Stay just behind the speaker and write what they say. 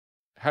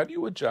How do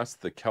you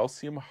adjust the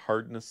calcium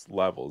hardness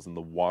levels in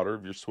the water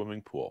of your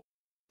swimming pool?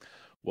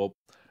 Well,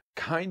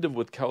 kind of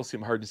with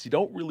calcium hardness, you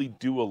don't really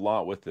do a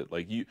lot with it.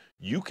 Like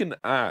you can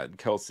add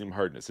calcium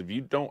hardness. If you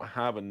don't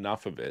have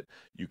enough of it,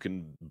 you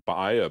can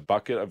buy a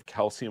bucket of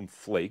calcium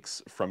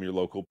flakes from your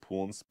local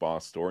pool and spa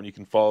store, and you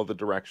can follow the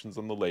directions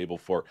on the label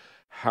for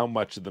how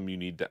much of them you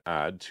need to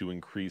add to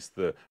increase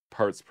the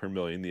parts per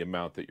million, the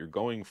amount that you're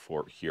going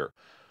for here.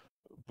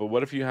 But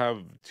what if you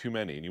have too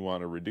many and you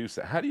want to reduce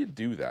it? How do you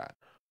do that?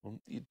 Well,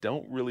 you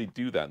don't really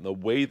do that. And the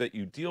way that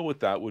you deal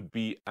with that would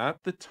be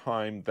at the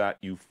time that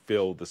you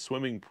fill the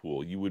swimming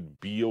pool, you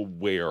would be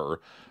aware.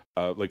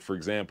 Like for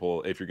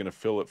example, if you're going to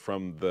fill it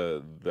from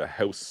the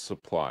house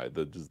supply,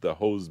 the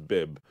hose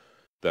bib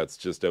that's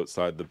just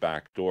outside the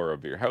back door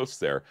of your house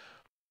there,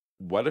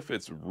 what if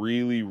it's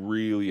really,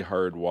 really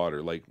hard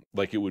water? Like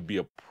it would be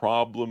a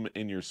problem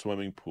in your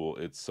swimming pool.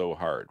 It's so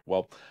hard.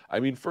 Well, I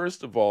mean,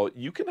 first of all,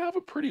 you can have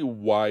a pretty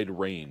wide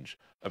range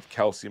of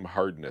calcium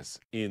hardness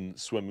in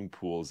swimming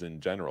pools in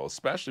general,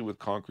 especially with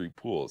concrete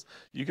pools.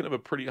 You can have a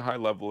pretty high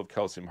level of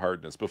calcium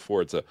hardness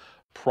before it's a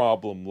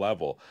problem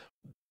level.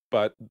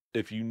 But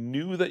if you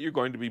knew that you're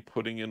going to be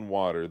putting in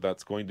water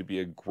that's going to be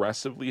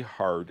aggressively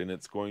hard and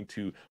it's going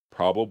to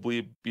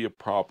probably be a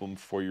problem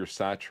for your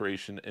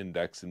saturation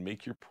index and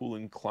make your pool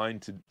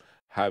inclined to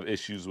have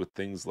issues with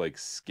things like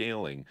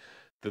scaling,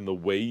 then the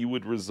way you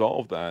would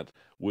resolve that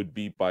would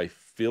be by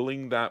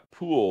filling that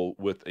pool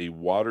with a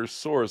water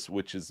source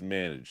which is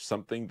managed,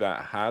 something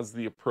that has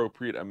the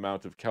appropriate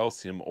amount of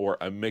calcium, or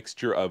a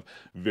mixture of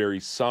very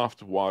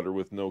soft water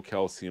with no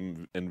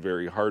calcium and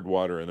very hard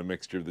water, and a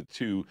mixture of the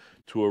two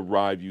to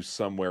arrive you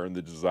somewhere in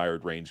the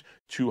desired range.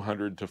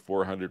 200 to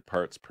 400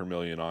 parts per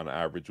million on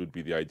average would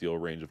be the ideal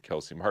range of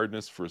calcium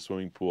hardness for a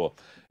swimming pool.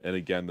 And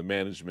again, the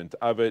management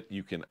of it,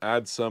 you can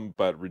add some,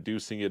 but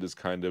reducing it is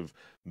kind of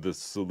the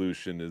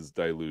solution is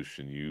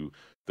dilution. You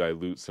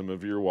dilute some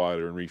of your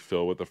water and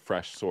refill with a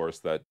fresh source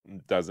that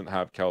doesn't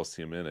have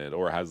calcium in it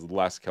or has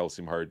less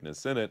calcium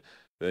hardness in it.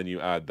 Then you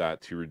add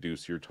that to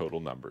reduce your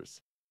total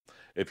numbers.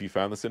 If you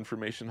found this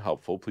information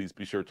helpful, please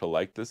be sure to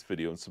like this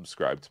video and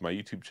subscribe to my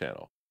YouTube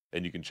channel.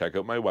 And you can check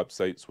out my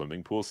website,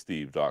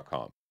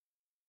 swimmingpoolsteve.com.